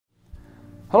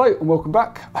Hello and welcome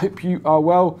back. I hope you are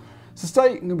well. So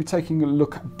today I'm going to be taking a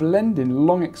look at blending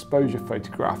long exposure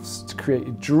photographs to create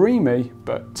a dreamy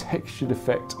but textured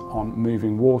effect on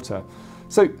moving water.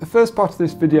 So the first part of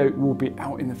this video will be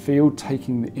out in the field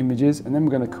taking the images, and then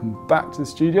we're going to come back to the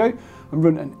studio and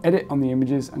run an edit on the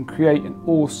images and create an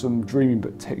awesome dreamy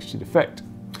but textured effect.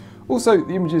 Also,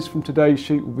 the images from today's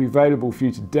shoot will be available for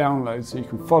you to download so you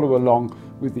can follow along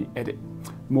with the edit.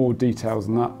 More details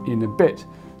on that in a bit.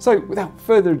 So without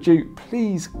further ado,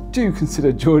 please do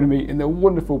consider joining me in the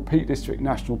wonderful Peak District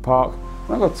National Park,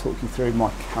 and I'm going to talk you through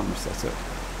my camera setup.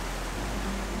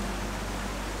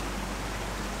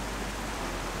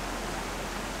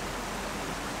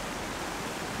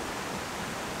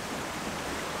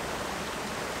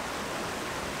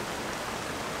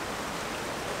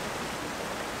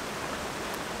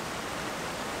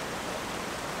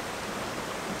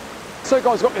 So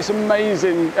guys, I've got this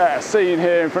amazing scene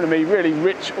here in front of me, really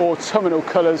rich autumnal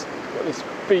colours. Got this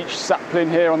beech sapling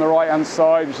here on the right hand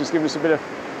side, which is giving us a bit of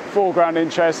foreground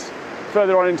interest.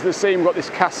 Further on into the scene, we've got this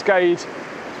cascade,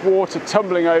 water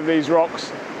tumbling over these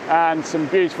rocks, and some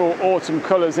beautiful autumn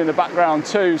colours in the background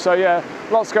too. So yeah,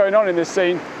 lots going on in this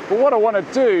scene. But what I want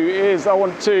to do is I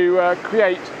want to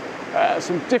create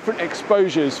some different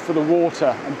exposures for the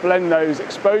water and blend those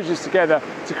exposures together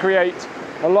to create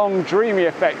a long dreamy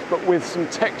effect, but with some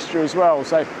texture as well.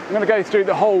 So I'm going to go through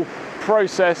the whole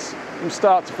process from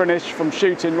start to finish, from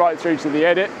shooting right through to the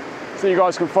edit, so you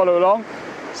guys can follow along.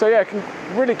 So yeah, it can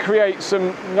really create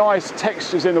some nice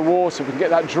textures in the water. We can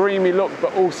get that dreamy look,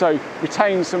 but also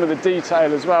retain some of the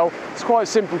detail as well. It's quite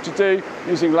simple to do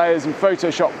using layers in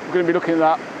Photoshop. We're going to be looking at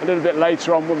that a little bit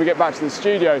later on when we get back to the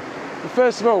studio. But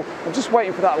first of all, I'm just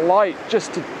waiting for that light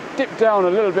just to dip down a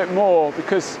little bit more,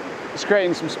 because it's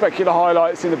creating some specular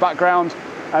highlights in the background,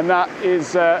 and that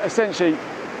is essentially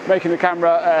making the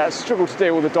camera struggle to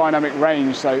deal with the dynamic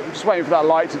range. So I'm just waiting for that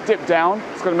light to dip down.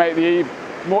 It's going to make the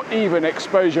more even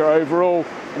exposure overall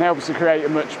and help us to create a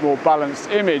much more balanced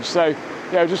image. So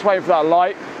yeah, just waiting for that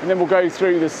light, and then we'll go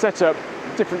through the setup,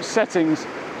 different settings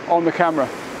on the camera.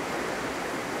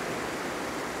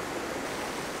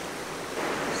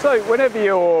 So whenever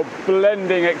you're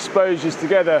blending exposures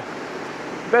together,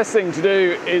 best thing to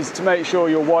do is to make sure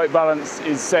your white balance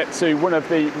is set to one of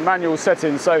the manual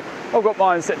settings. So I've got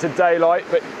mine set to daylight,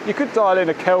 but you could dial in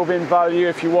a Kelvin value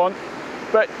if you want,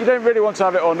 but you don't really want to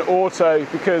have it on auto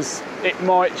because it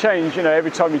might change, you know, every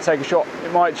time you take a shot.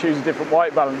 It might choose a different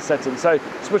white balance setting. So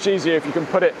it's much easier if you can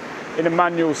put it in a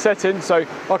manual setting. So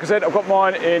like I said, I've got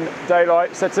mine in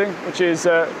daylight setting, which is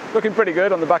looking pretty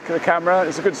good on the back of the camera.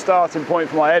 It's a good starting point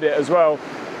for my edit as well.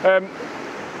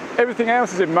 Everything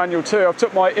else is in manual too. I've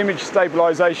took my image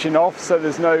stabilization off, so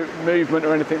there's no movement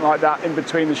or anything like that in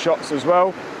between the shots as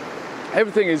well.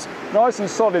 Everything is nice and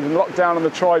solid and locked down on the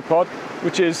tripod,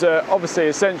 which is obviously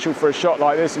essential for a shot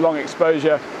like this, long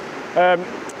exposure.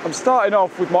 I'm starting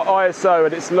off with my ISO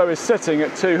at its lowest setting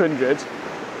at 200.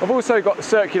 I've also got the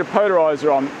circular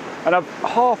polarizer on, and I've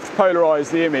half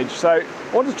polarized the image. So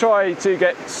I want to try to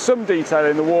get some detail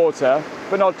in the water,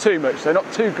 but not too much, so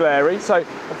not too glary. So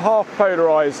I've half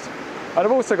polarized, and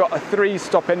I've also got a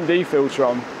 3-stop ND filter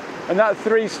on. And that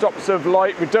 3 stops of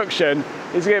light reduction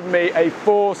is giving me a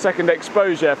 4-second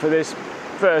exposure for this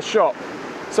first shot.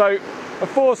 So a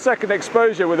 4-second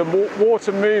exposure with the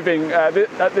water moving at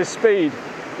this speed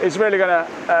is really going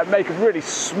to make a really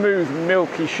smooth,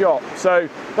 milky shot. So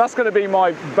that's going to be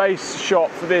my base shot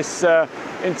for this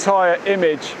entire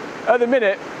image. At the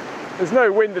minute, there's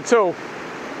no wind at all.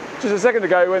 Just a second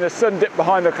ago, when the sun dipped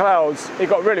behind the clouds, it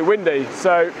got really windy.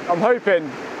 So I'm hoping,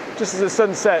 just as the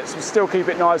sun sets, we'll still keep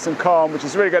it nice and calm, which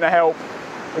is really going to help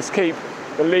us keep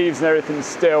the leaves and everything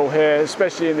still here,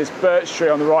 especially in this birch tree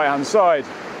on the right-hand side.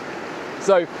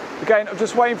 So again, I'm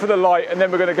just waiting for the light, and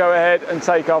then we're going to go ahead and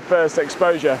take our first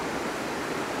exposure.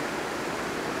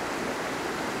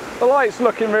 The light's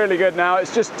looking really good now.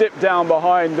 It's just dipped down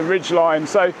behind the ridge line.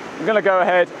 So I'm going to go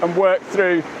ahead and work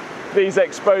through these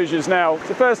exposures now.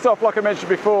 So first off, like I mentioned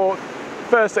before,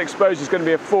 first exposure is going to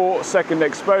be a 4-second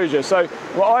exposure. So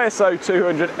my ISO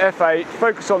 200 f8,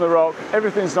 focus on the rock,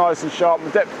 everything's nice and sharp. The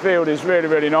depth of field is really,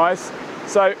 really nice.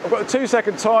 So I've got a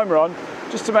 2-second timer on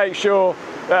just to make sure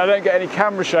that I don't get any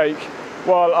camera shake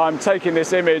while I'm taking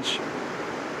this image.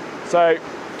 So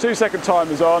 2-second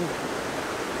timer's on.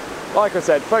 Like I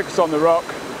said, focus on the rock.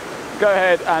 Go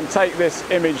ahead and take this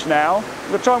image now. I'm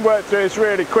going to try and work through this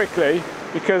really quickly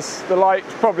because the light's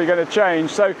probably going to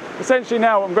change. So essentially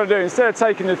now what I'm going to do, instead of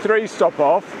taking the 3-stop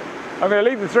off, I'm going to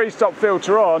leave the 3-stop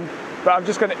filter on, but I'm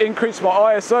just going to increase my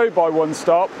ISO by 1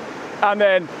 stop and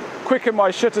then quicken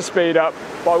my shutter speed up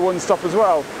by 1 stop as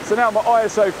well. So now my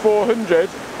ISO 400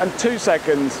 and 2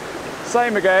 seconds.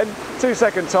 Same again,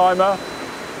 2-second timer.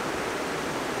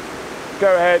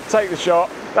 Go ahead, take the shot.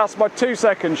 That's my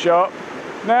 2-second shot.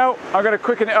 Now I'm going to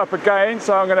quicken it up again,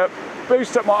 so I'm going to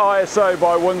boost up my ISO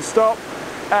by 1 stop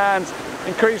and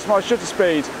increase my shutter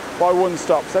speed by 1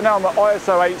 stop. So now I'm at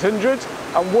ISO 800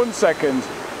 and 1 second.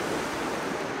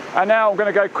 And now I'm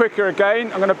going to go quicker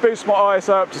again. I'm going to boost my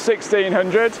ISO up to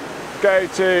 1600, go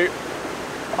to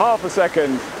half a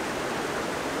second.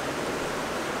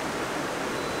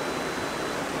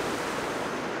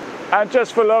 And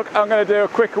just for luck, I'm going to do a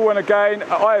quicker one again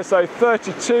at ISO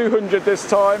 3200 this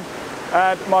time,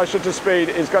 and my shutter speed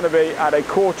is going to be at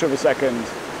 1/4 of a second.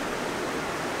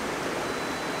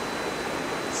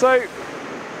 So,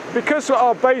 because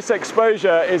our base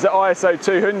exposure is at ISO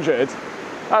 200,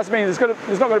 that means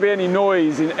there's not going to be any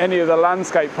noise in any of the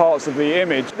landscape parts of the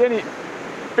image. The only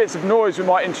bits of noise we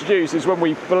might introduce is when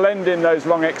we blend in those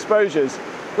long exposures.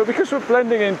 But because we're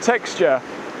blending in texture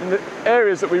in the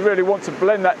areas that we really want to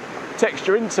blend that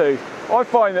texture into, I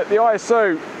find that the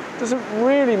ISO doesn't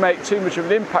really make too much of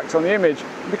an impact on the image.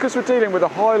 Because we're dealing with the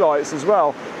highlights as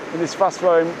well in this fast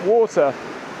flowing water,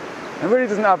 it really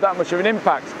doesn't have that much of an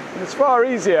impact. And it's far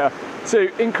easier to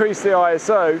increase the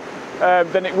ISO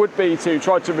than it would be to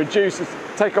try to reduce,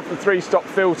 take off the 3-stop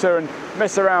filter and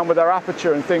mess around with our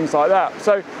aperture and things like that.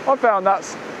 So I found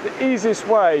that's the easiest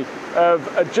way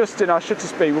of adjusting our shutter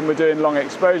speed when we're doing long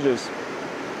exposures.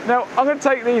 Now I'm going to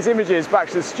take these images back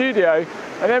to the studio,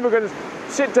 and then we're going to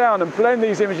sit down and blend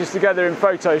these images together in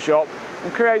Photoshop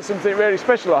and create something really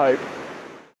special, I hope.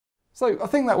 So I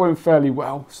think that went fairly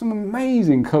well. Some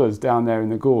amazing colours down there in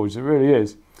the gorge, it really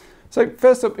is. So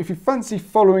first up, if you fancy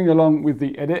following along with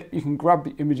the edit, you can grab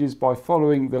the images by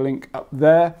following the link up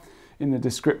there in the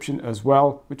description as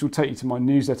well, which will take you to my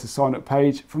newsletter sign up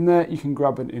page. From there you can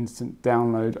grab an instant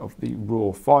download of the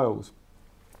raw files.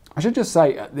 I should just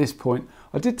say at this point,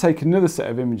 I did take another set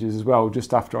of images as well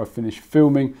just after I finished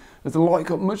filming, as the light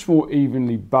got much more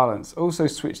evenly balanced. I also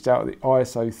switched out the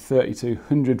ISO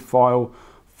 3200 file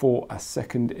for a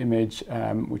second image,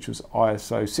 which was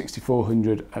ISO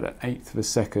 6400 at 1/8 of a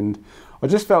second. I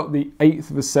just felt the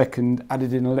 1/8 of a second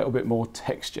added in a little bit more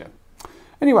texture.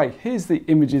 Anyway, here's the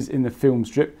images in the film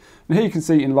strip. And here you can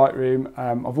see in Lightroom,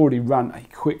 I've already ran a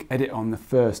quick edit on the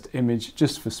first image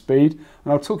just for speed.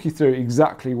 And I'll talk you through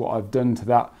exactly what I've done to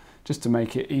that, just to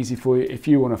make it easy for you if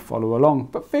you want to follow along.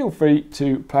 But feel free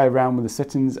to play around with the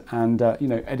settings and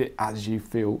edit as you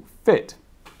feel fit.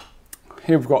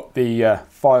 Here we've got the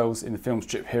files in the film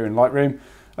strip here in Lightroom.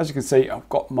 As you can see, I've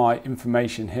got my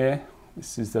information here.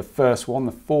 This is the first one,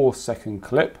 the 4-second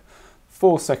clip.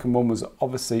 4-second one was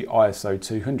obviously ISO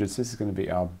 200, so this is going to be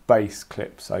our base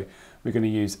clip. So we're going to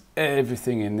use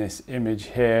everything in this image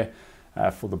here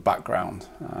for the background,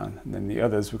 and then the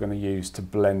others we're going to use to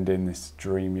blend in this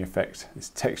dreamy effect, this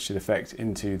textured effect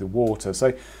into the water.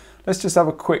 So let's just have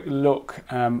a quick look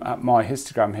at my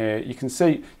histogram here. You can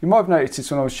see, you might have noticed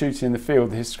when I was shooting in the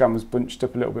field, the histogram was bunched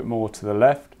up a little bit more to the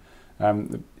left.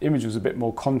 The image was a bit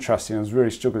more contrasting. I was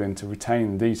really struggling to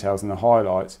retain the details and the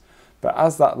highlights. But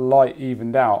as that light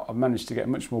evened out, I've managed to get a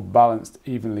much more balanced,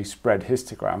 evenly spread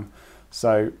histogram.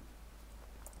 So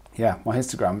yeah, my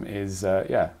histogram is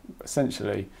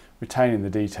essentially retaining the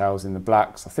details in the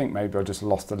blacks. I think maybe I just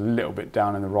lost a little bit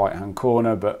down in the right hand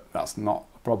corner, but that's not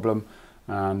a problem,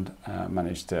 and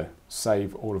managed to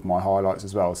save all of my highlights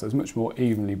as well. So it's much more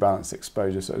evenly balanced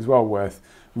exposure, so it's well worth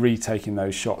retaking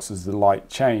those shots as the light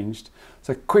changed.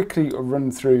 So quickly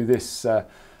run through this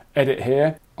edit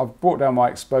here. I've brought down my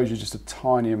exposure just a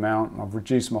tiny amount, and I've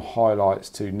reduced my highlights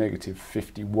to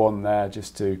 -51 there,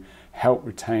 just to help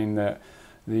retain the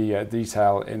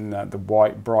detail in the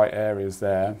white bright areas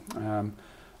there.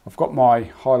 I've got my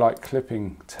highlight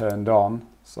clipping turned on,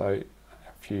 so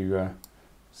if you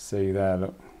see there,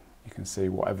 look, you can see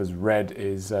whatever's red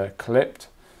is clipped.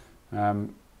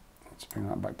 Let's bring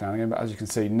that back down again, but as you can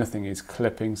see, nothing is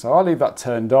clipping, so I'll leave that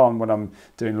turned on when I'm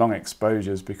doing long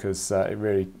exposures, because it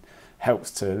really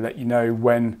helps to let you know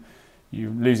when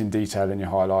you're losing detail in your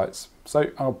highlights.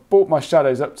 So I brought my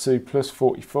shadows up to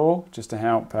 +44 just to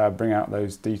help bring out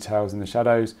those details in the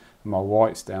shadows, and my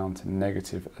whites down to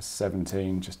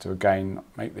 -17 just to again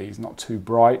make these not too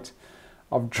bright.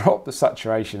 I've dropped the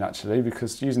saturation actually,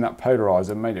 because using that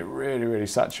polarizer made it really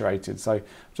saturated. So I've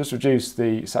just reduced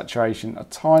the saturation a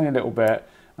tiny little bit,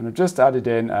 and I've just added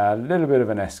in a little bit of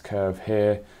an S-curve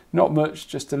here. Not much,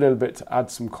 just a little bit to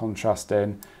add some contrast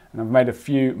in. And I've made a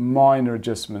few minor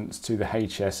adjustments to the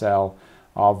HSL.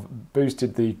 I've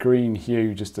boosted the green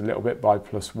hue just a little bit by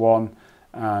 +1,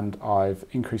 and I've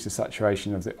increased the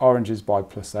saturation of the oranges by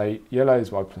 +8, yellows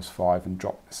by +5, and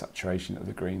dropped the saturation of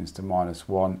the greens to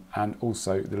 -1, and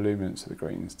also the luminance of the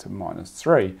greens to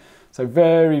 -3. So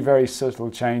very, very subtle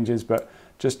changes, but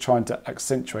just trying to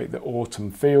accentuate the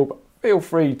autumn feel. But feel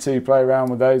free to play around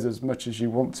with those as much as you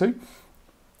want to.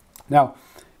 Now,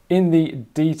 in the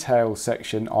detail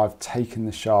section, I've taken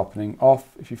the sharpening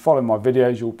off. If you follow my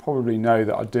videos, you'll probably know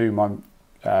that I do my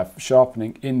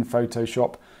sharpening in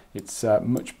Photoshop. It's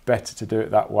much better to do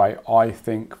it that way, I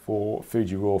think, for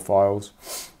Fuji RAW files.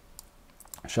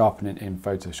 Sharpening in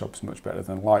Photoshop is much better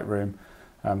than Lightroom.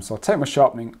 So I'll take my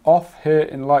sharpening off here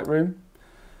in Lightroom.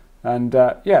 And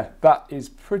yeah, that is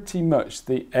pretty much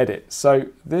the edit. So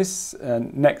this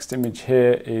next image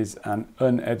here is an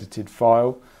unedited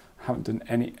file. I haven't done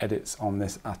any edits on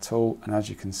this at all. And as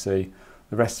you can see,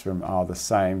 the rest of them are the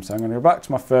same. So I'm going to go back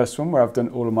to my first one where I've done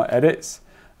all of my edits.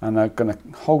 And I'm going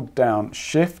to hold down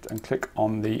Shift and click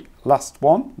on the last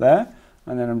one there.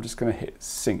 And then I'm just going to hit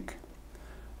Sync.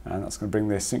 And that's going to bring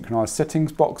the Synchronize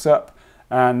Settings box up.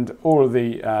 And all of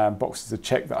the boxes are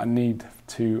checked that I need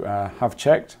to have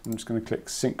checked. I'm just going to click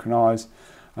Synchronize.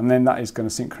 And then that is going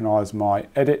to synchronize my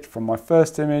edit from my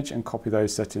first image and copy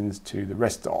those settings to the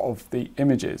rest of the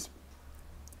images.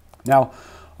 Now,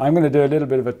 I'm going to do a little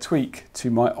bit of a tweak to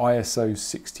my ISO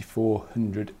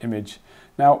 6400 image.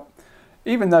 Now,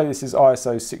 even though this is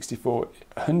ISO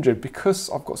 6400, because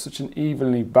I've got such an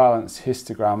evenly balanced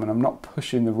histogram and I'm not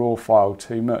pushing the raw file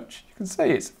too much, you can see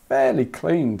it's fairly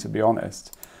clean, to be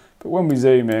honest. But when we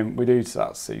zoom in, we do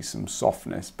start to see some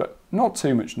softness, but not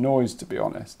too much noise, to be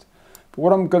honest. But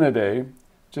what I'm going to do,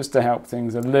 just to help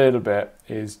things a little bit,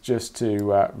 is just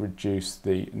to reduce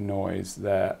the noise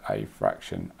there a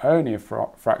fraction, only a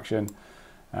fraction,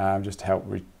 just to help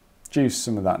reduce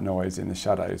some of that noise in the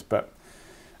shadows. But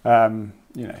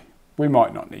you know, we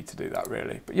might not need to do that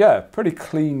really. But yeah, pretty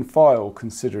clean file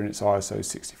considering it's ISO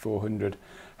 6400.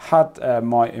 Had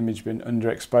my image been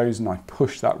underexposed and I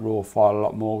pushed that raw file a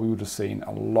lot more, we would have seen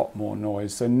a lot more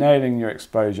noise. So nailing your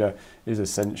exposure is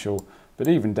essential. But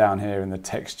even down here in the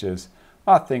textures,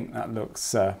 I think that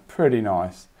looks pretty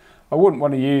nice. I wouldn't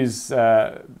want to use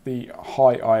the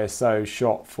high ISO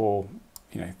shot for,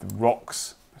 you know, the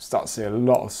rocks. I start to see a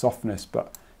lot of softness,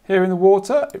 but here in the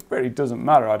water, it really doesn't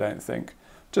matter, I don't think.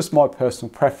 Just my personal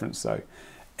preference though.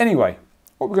 Anyway,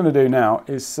 what we're going to do now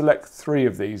is select 3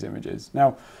 of these images.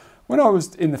 Now, when I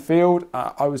was in the field,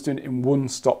 I was doing it in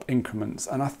 1-stop increments,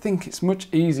 and I think it's much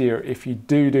easier if you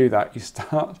do that.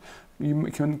 You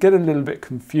can get a little bit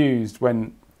confused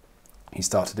when you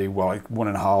start to do like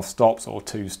 1.5 stops or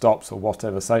 2 stops or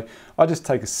whatever. So I just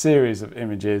take a series of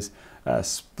images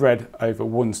spread over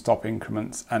 1-stop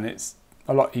increments, and it's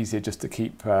a lot easier just to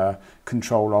keep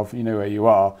control of, you know where you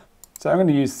are. So I'm going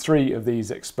to use 3 of these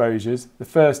exposures. The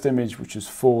first image, which was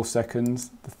 4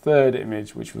 seconds, the third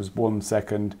image, which was 1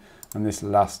 second, and this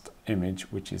last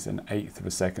image, which is 1/8 of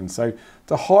a second. So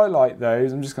to highlight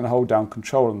those, I'm just going to hold down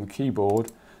Control on the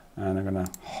keyboard, and I'm going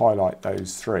to highlight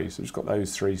those 3. So I've just got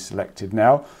those 3 selected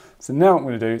now. So now what I'm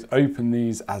going to do is open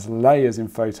these as layers in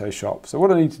Photoshop. So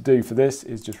what I need to do for this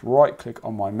is just right click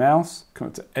on my mouse, come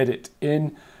up to Edit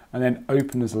In, and then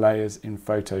open as layers in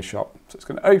Photoshop. So it's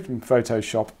going to open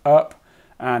Photoshop up,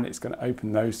 and it's going to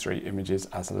open those 3 images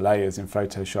as layers in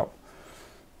Photoshop.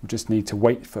 We just need to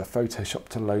wait for Photoshop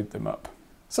to load them up.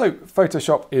 So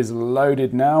Photoshop is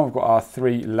loaded now. We've got our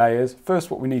 3 layers.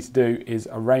 First, what we need to do is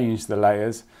arrange the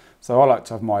layers. So I like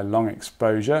to have my long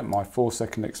exposure, my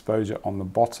 4-second exposure on the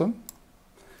bottom,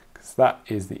 because that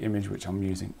is the image which I'm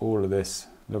using all of this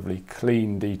lovely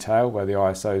clean detail where the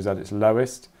ISO is at its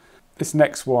lowest. This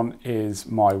next one is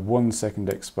my 1-second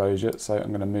exposure, so I'm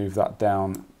going to move that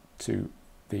down to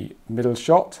the middle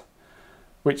shot,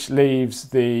 which leaves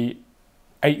the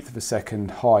 1/8 of a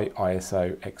second high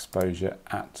ISO exposure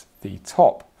at the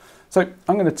top. So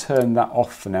I'm going to turn that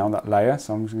off for now, that layer.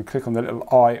 So I'm just going to click on the little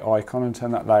eye icon and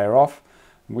turn that layer off,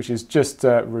 which is just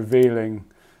revealing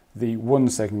the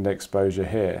 1-second exposure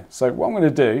here. So what I'm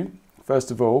going to do, first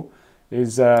of all,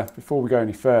 is before we go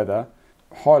any further,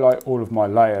 highlight all of my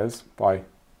layers by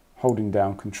holding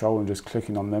down Control and just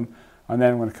clicking on them, and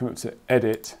then I'm going to come up to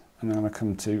Edit, and then I'm going to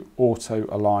come to Auto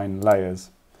Align Layers.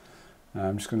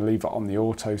 I'm just going to leave it on the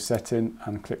auto setting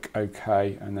and click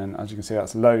OK, and then as you can see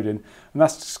that's loading, and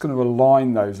that's just going to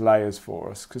align those layers for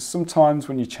us, because sometimes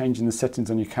when you're changing the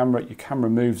settings on your camera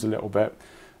moves a little bit.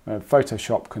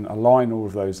 Photoshop can align all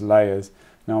of those layers.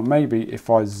 Now maybe if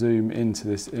I zoom into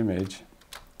this image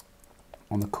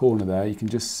on the corner there, you can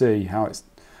just see how it's,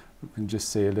 you can just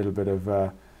see a little bit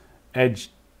of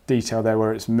edge detail there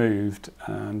where it's moved,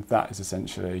 and that is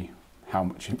essentially how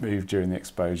much it moved during the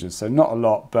exposures. So not a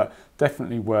lot, but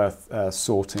definitely worth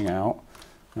sorting out.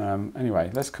 Anyway,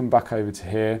 let's come back over to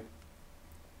here,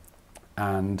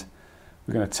 and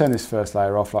we're going to turn this first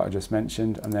layer off like I just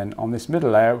mentioned, and then on this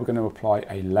middle layer we're going to apply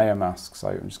a layer mask. So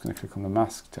I'm just going to click on the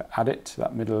mask to add it to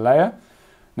that middle layer.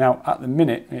 Now at the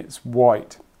minute it's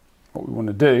white. What we want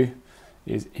to do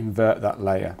is invert that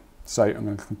layer. So I'm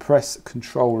going to press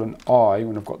Control and I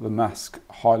when I've got the mask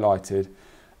highlighted,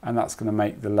 and that's going to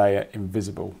make the layer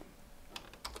invisible.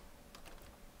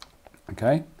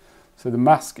 Okay, so the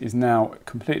mask is now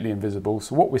completely invisible.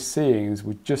 So what we're seeing is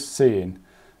we're just seeing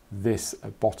this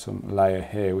bottom layer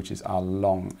here, which is our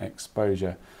long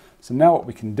exposure. So now what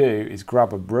we can do is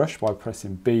grab a brush by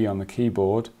pressing B on the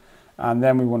keyboard, and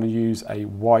then we want to use a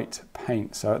white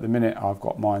paint. So at the minute I've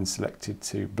got mine selected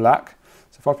to black.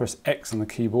 So if I press X on the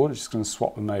keyboard, it's just going to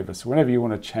swap them over. So whenever you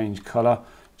want to change colour,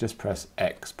 just press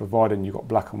X, providing you've got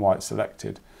black and white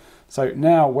selected. So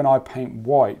now when I paint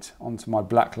white onto my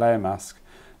black layer mask,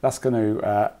 that's going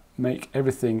to make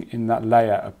everything in that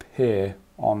layer appear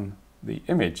on the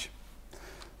image.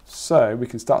 So we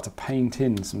can start to paint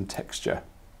in some texture.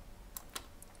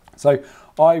 So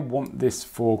I want this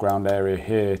foreground area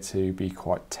here to be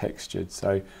quite textured.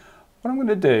 So what I'm going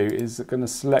to do is I'm going to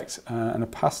select an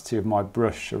opacity of my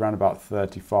brush around about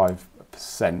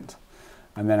 35%,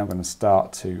 and then I'm going to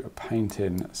start to paint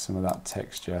in some of that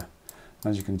texture.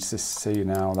 And as you can just see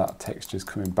now, that texture is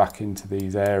coming back into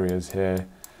these areas here,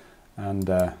 and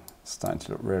starting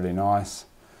to look really nice.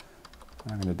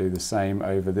 I'm going to do the same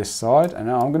over this side, and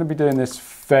now I'm going to be doing this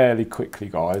fairly quickly,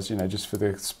 guys, you know, just for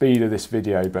the speed of this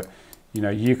video, but you know,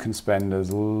 you can spend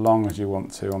as long as you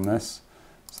want to on this.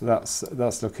 So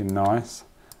that's looking nice.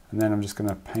 And then I'm just going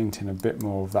to paint in a bit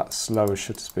more of that slower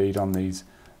shutter speed on these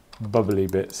bubbly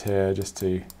bits here, just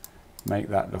to make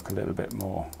that look a little bit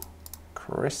more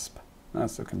crisp.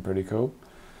 That's looking pretty cool.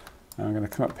 And I'm going to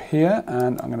come up here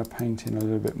and I'm going to paint in a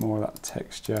little bit more of that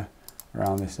texture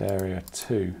around this area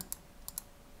too,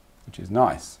 which is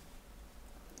nice.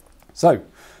 So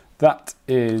that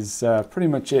is pretty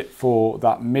much it for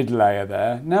that mid layer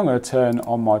there. Now I'm going to turn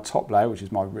on my top layer, which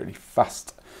is my really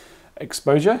fast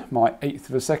exposure, my 1/8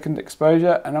 of a second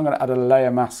exposure, and I'm going to add a layer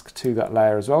mask to that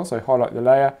layer as well. So highlight the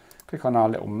layer, click on our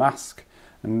little mask,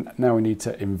 and now we need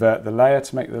to invert the layer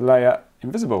to make the layer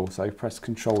invisible. So press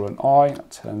Control and I,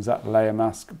 that turns that layer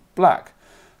mask black.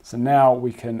 So now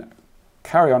we can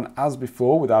carry on as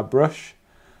before with our brush,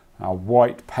 our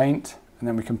white paint, and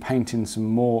then we can paint in some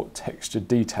more texture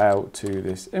detail to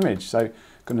this image. So I'm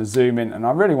going to zoom in, and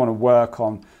I really want to work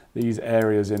on these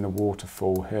areas in the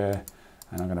waterfall here,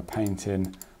 and I'm going to paint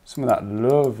in some of that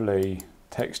lovely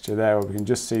texture there where we can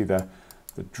just see the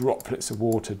droplets of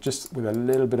water just with a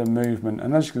little bit of movement.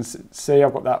 And as you can see,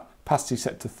 I've got that opacity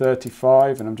set to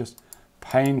 35, and I'm just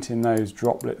painting those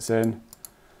droplets in,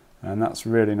 and that's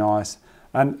really nice.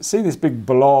 And see this big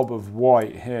blob of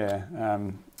white here,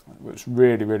 which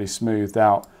really smoothed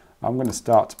out. I'm going to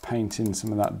start to paint in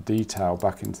some of that detail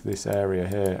back into this area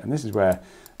here, and this is where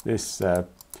this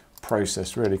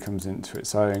process really comes into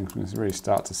its own. You can really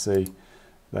start to see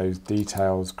those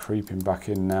details creeping back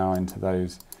in now into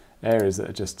those areas that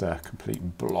are just a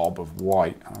complete blob of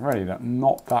white. I'm really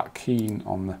not that keen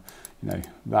on the, you know,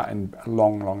 that in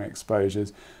long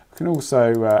exposures. I can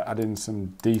also add in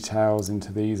some details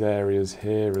into these areas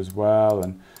here as well,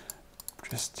 and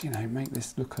just, you know, make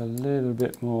this look a little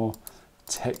bit more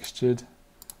textured.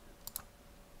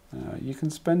 You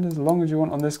can spend as long as you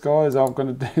want on this, guys. I'm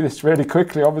going to do this really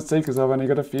quickly, obviously, because I've only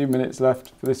got a few minutes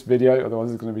left for this video,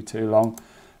 otherwise it's going to be too long,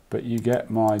 but you get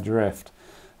my drift.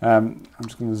 I'm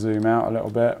just going to zoom out a little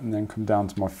bit and then come down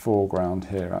to my foreground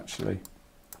here, actually.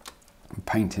 I'm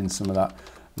painting some of that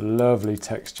lovely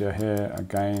texture here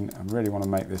again. I really want to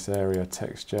make this area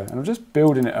texture, and I'm just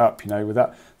building it up, you know, with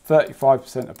that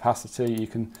 35% opacity. You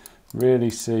can really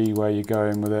see where you're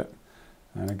going with it.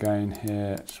 And again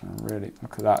here, just really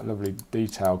look at that lovely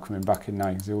detail coming back in now.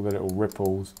 You can see all the little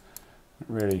ripples. It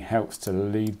really helps to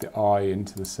lead the eye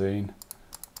into the scene.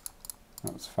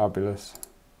 That's fabulous.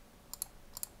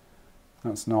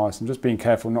 That's nice. I'm just being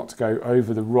careful not to go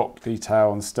over the rock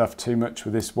detail and stuff too much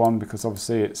with this one, because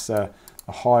obviously it's a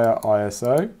higher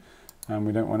ISO and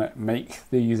we don't want to make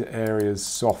these areas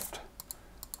soft.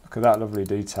 Look at that lovely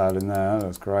detail in there.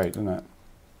 That's great, isn't it?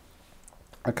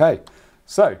 Okay,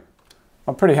 so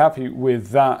I'm pretty happy with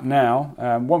that now.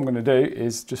 What I'm going to do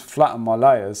is just flatten my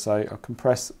layers. So I can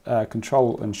press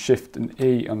Control and Shift and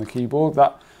E on the keyboard.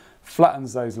 That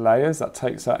flattens those layers. That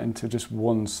takes that into just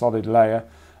one solid layer.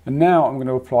 And now I'm going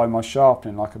to apply my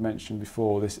sharpening. Like I mentioned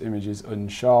before, this image is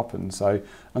unsharpened. So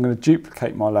I'm going to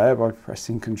duplicate my layer by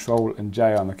pressing Control and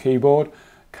J on the keyboard.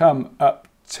 come up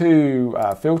to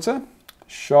filter,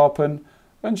 sharpen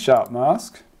and sharp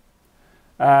mask.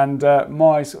 And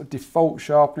my sort of default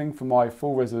sharpening for my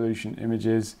full resolution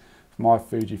images for my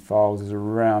Fuji files is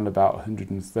around about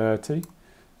 130.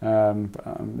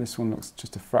 This one looks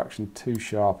just a fraction too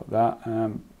sharp at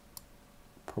that.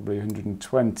 Probably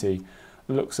 120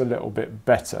 looks a little bit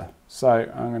better.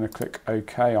 So I'm going to click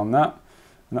OK on that.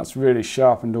 And that's really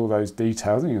sharpened all those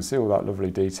details. And you can see all that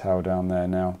lovely detail down there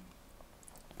now.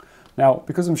 Now,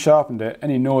 because I've sharpened it,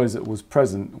 any noise that was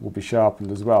present will be sharpened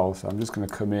as well. So I'm just going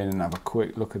to come in and have a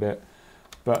quick look at it.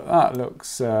 But that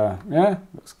looks, yeah,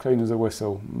 looks clean as a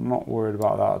whistle. I'm not worried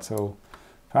about that at all.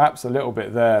 Perhaps a little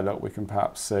bit there, look, we can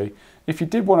perhaps see. If you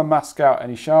did want to mask out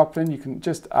any sharpening, you can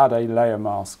just add a layer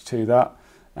mask to that.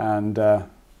 And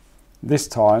this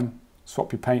time,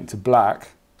 swap your paint to black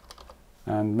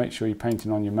and make sure you're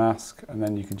painting on your mask. And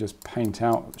then you can just paint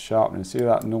out the sharpening. See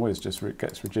that noise just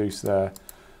gets reduced there.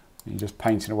 You're just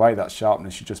painting away that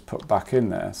sharpness you just put back in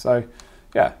there. So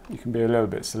yeah, you can be a little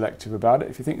bit selective about it.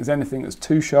 If you think there's anything that's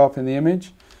too sharp in the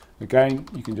image, again,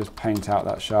 you can just paint out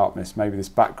that sharpness. Maybe this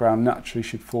background naturally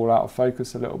should fall out of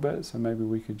focus a little bit. So maybe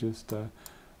we could just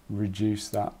reduce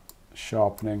that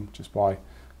sharpening just by,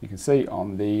 you can see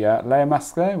on the layer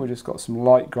mask there, we've just got some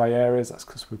light grey areas. That's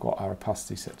because we've got our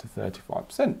opacity set to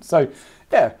 35%. So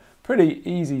yeah, pretty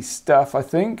easy stuff, I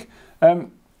think.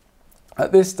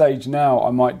 At this stage now,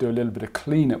 I might do a little bit of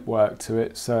cleanup work to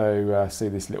it. So see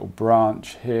this little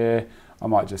branch here, I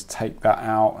might just take that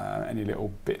out. Any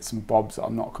little bits and bobs that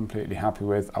I'm not completely happy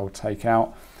with, I'll take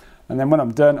out. And then when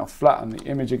I'm done, I'll flatten the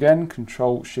image again,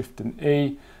 Control, Shift and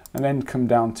E, and then come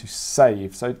down to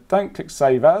Save. So don't click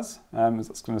Save As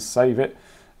that's going to save it.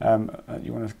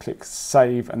 You want to click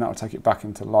Save and that will take it back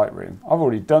into Lightroom. I've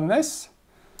already done this.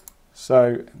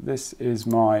 So this is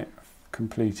my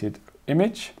completed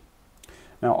image.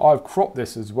 Now I've cropped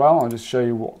this as well. I'll just show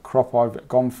you what crop I've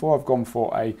gone for. I've gone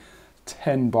for a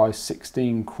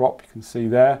 10:16 crop, you can see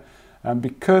there. And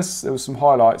because there was some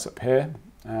highlights up here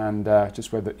and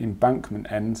just where the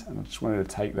embankment ends, and I just wanted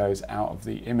to take those out of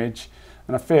the image.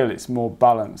 And I feel it's more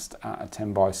balanced at a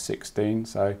 10:16.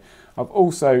 So I've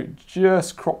also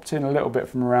just cropped in a little bit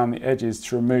from around the edges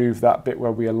to remove that bit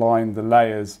where we aligned the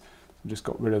layers. I've just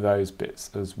got rid of those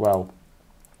bits as well.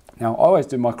 Now, I always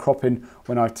do my cropping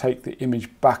when I take the image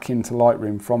back into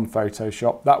Lightroom from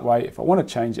Photoshop. That way, if I want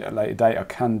to change it at a later date, I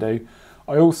can do.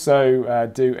 I also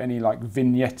do any like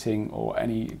vignetting or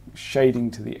any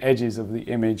shading to the edges of the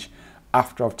image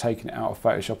after I've taken it out of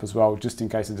Photoshop as well, just in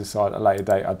case I decide at a later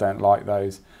date I don't like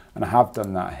those. And I have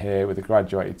done that here with the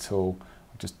graduated tool.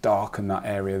 I've just darkened that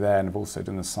area there, and I've also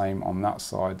done the same on that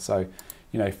side. So,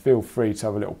 you know, feel free to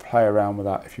have a little play around with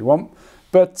that if you want.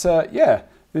 But yeah.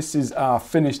 This is our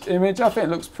finished image. I think it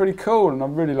looks pretty cool, and I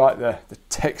really like the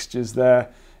textures there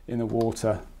in the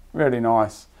water. Really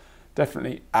nice.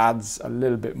 Definitely adds a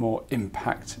little bit more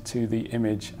impact to the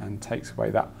image and takes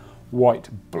away that white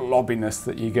blobbiness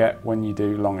that you get when you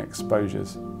do long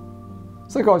exposures.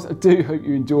 So guys, I do hope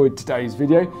you enjoyed today's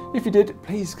video. If you did,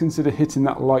 please consider hitting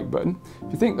that like button.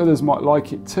 If you think others might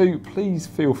like it too, please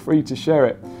feel free to share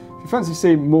it. If you fancy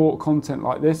seeing more content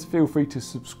like this, feel free to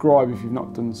subscribe if you've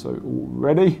not done so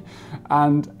already.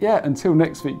 And yeah, until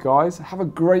next week guys, have a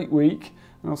great week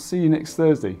and I'll see you next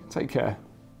Thursday. Take care.